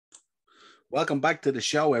Welcome back to the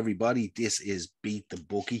show, everybody. This is Beat the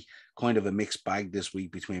Bookie, kind of a mixed bag this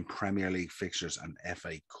week between Premier League fixtures and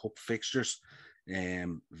FA Cup fixtures.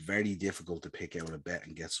 Very difficult to pick out a bet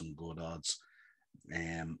and get some good odds.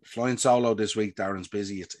 Flying solo this week. Darren's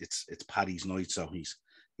busy. It's Paddy's night, so he's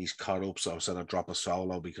caught up. So I said I'd drop a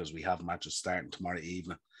solo because we have matches starting tomorrow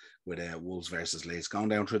evening with Wolves versus Leeds. Going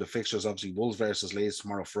down through the fixtures, obviously Wolves versus Leeds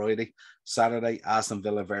tomorrow Friday. Saturday, Aston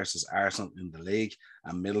Villa versus Arsenal in the league,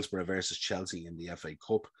 and Middlesbrough versus Chelsea in the FA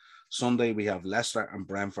Cup. Sunday we have Leicester and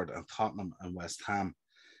Brentford and Tottenham and West Ham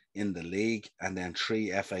in the league, and then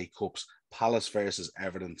three FA Cups: Palace versus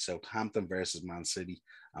Everton, Southampton versus Man City,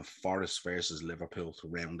 and Forest versus Liverpool to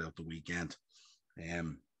round out the weekend. A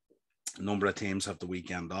number of teams have the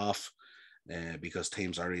weekend off because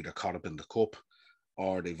teams are either caught up in the cup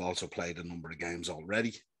or they've also played a number of games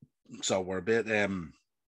already. So we're a bit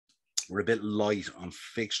light on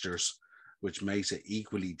fixtures, which makes it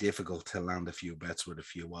equally difficult to land a few bets with a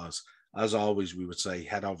few odds. As always, we would say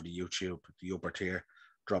head over to YouTube, the upper tier,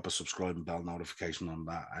 drop a subscribe and bell notification on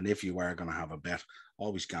that. And if you are going to have a bet,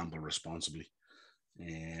 always gamble responsibly.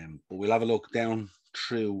 But we'll have a look down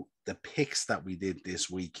through the picks that we did this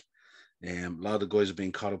week. A lot of the guys have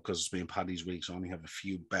been caught up because it's been Paddy's week, so I only have a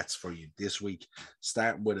few bets for you this week.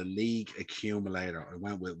 Starting with a league accumulator, I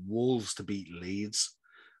went with Wolves to beat Leeds.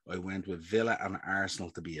 I went with Villa and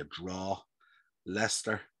Arsenal to be a draw,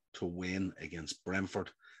 Leicester to win against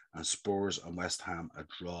Brentford, and Spurs and West Ham a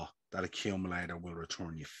draw. That accumulator will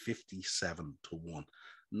return you 57 to 1.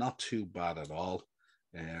 Not too bad at all.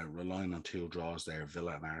 Relying on two draws there,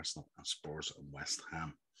 Villa and Arsenal, and Spurs and West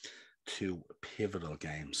Ham. Two pivotal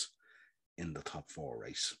games in the top four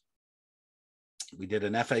race. We did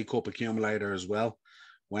an FA Cup accumulator as well.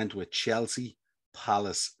 Went with Chelsea,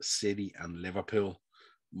 Palace, City, and Liverpool.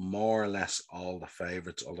 More or less all the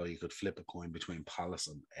favourites, although you could flip a coin between Palace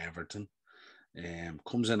and Everton.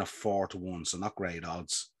 Comes in a 4 to 1, so not great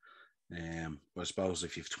odds. But I suppose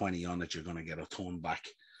if you've 20 on it, you're going to get a ton back.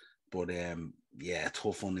 But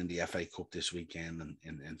tough one in the FA Cup this weekend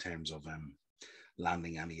in terms of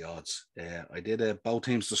landing any odds. I did both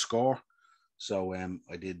teams to score. So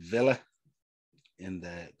I did Villa in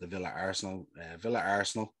the Villa Arsenal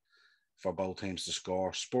for both teams to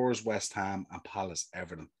score. Spurs, West Ham, and Palace,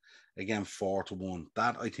 Everton. Again, 4 to 1.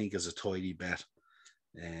 That I think is a tidy bet.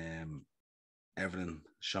 Everton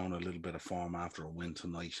showing a little bit of form after a win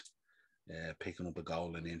tonight. Picking up a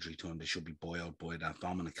goal in injury time. They should be buoyed by that.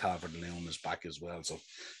 Dominic Calvert-Lewin is back as well, so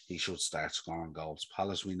he should start scoring goals.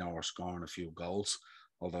 Palace, we know, are scoring a few goals,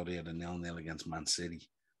 although they had a 0-0 against Man City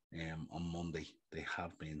on Monday. They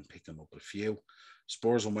have been picking up a few.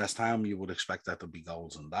 Spurs and West Ham, you would expect that to be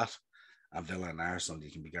goals in that. And Villa and Arsenal,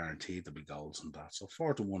 you can be guaranteed to be goals in that. So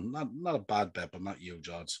 4 to 1, not a bad bet, but not huge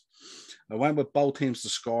odds. I went with both teams to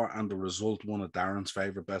score and the result, one of Darren's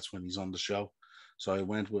favourite bets when he's on the show. So I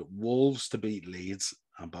went with Wolves to beat Leeds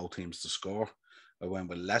and both teams to score. I went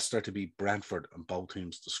with Leicester to beat Brentford and both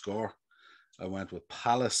teams to score. I went with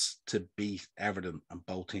Palace to beat Everton and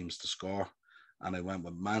both teams to score. And I went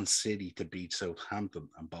with Man City to beat Southampton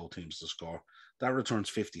and both teams to score. That returns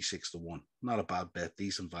 56 to 1. Not a bad bet,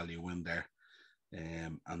 decent value in there.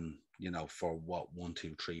 And, for what, 1,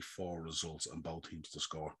 2, 3, 4 results and both teams to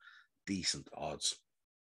score, decent odds.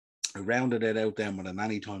 I rounded it out then with an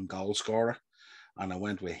anytime goal scorer. And I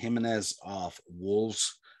went with Jimenez off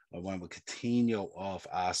Wolves. I went with Coutinho off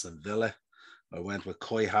Aston Villa. I went with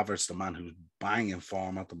Kai Havertz, the man who's banging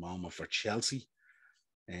form at the moment for Chelsea.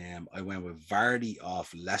 I went with Vardy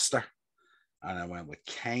off Leicester. And I went with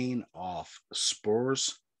Kane off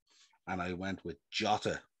Spurs. And I went with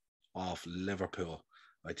Jota off Liverpool.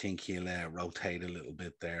 I think he'll rotate a little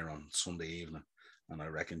bit there on Sunday evening. And I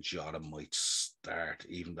reckon Jota might start,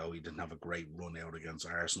 even though he didn't have a great run out against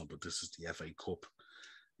Arsenal. But this is the FA Cup,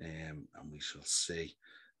 and we shall see.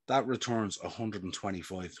 That returns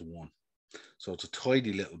 125 to 1. So it's a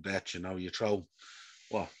tidy little bet. You throw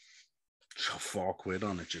 4 quid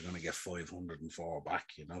on it, you're going to get 504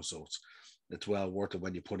 back. So it's well worth it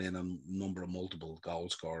when you put in a number of multiple goal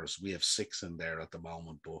scorers. We have 6 in there at the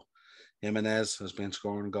moment, but Jimenez has been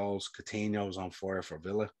scoring goals. Coutinho's on fire for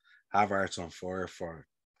Villa. Havertz on fire for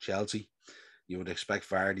Chelsea. You would expect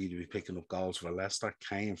Vardy to be picking up goals for Leicester,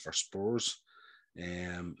 Kane for Spurs,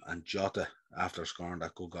 and Jota, after scoring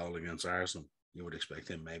that good goal against Arsenal, you would expect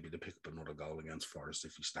him maybe to pick up another goal against Forest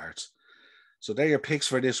if he starts. So they're your picks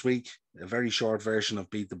for this week. A very short version of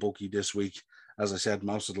Beat the Bookie this week. As I said,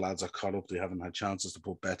 most of the lads are caught up. They haven't had chances to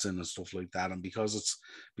put bets in and stuff like that. And because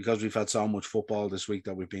we've had so much football this week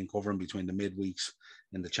that we've been covering between the midweeks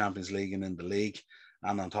in the Champions League and in the league,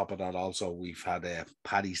 and on top of that, also, we've had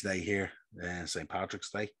Paddy's Day here, St. Patrick's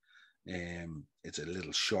Day. It's a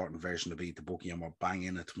little shortened version of Beat the Bookie, and we're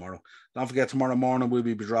banging it tomorrow. Don't forget, tomorrow morning we'll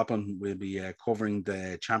be covering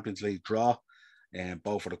the Champions League draw,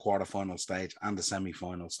 both for the quarterfinal stage and the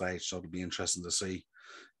semi-final stage. So it'll be interesting to see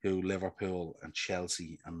who Liverpool and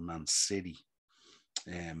Chelsea and Man City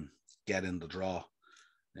get in the draw.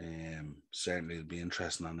 Certainly it'll be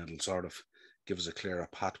interesting, and it'll sort of give us a clearer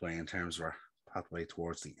pathway in terms of our pathway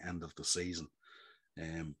towards the end of the season.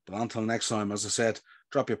 But until next time, as I said,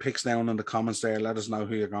 drop your picks down in the comments there. Let us know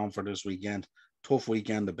who you're going for this weekend. Tough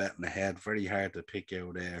weekend of betting ahead. Very hard to pick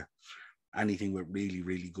out anything with really,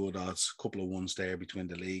 really good odds. A couple of ones there between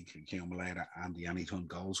the league accumulator and the anytime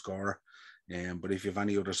goal scorer. But if you have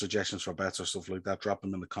any other suggestions for bets or stuff like that, drop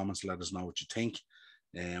them in the comments. Let us know what you think.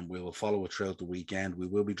 We will follow it throughout the weekend. We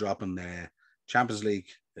will be dropping the Champions League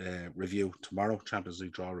review tomorrow, Champions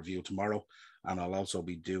League draw review tomorrow. And I'll also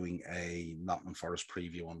be doing a Nottingham Forest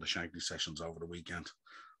preview on the Shankly sessions over the weekend.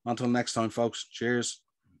 Until next time, folks. Cheers.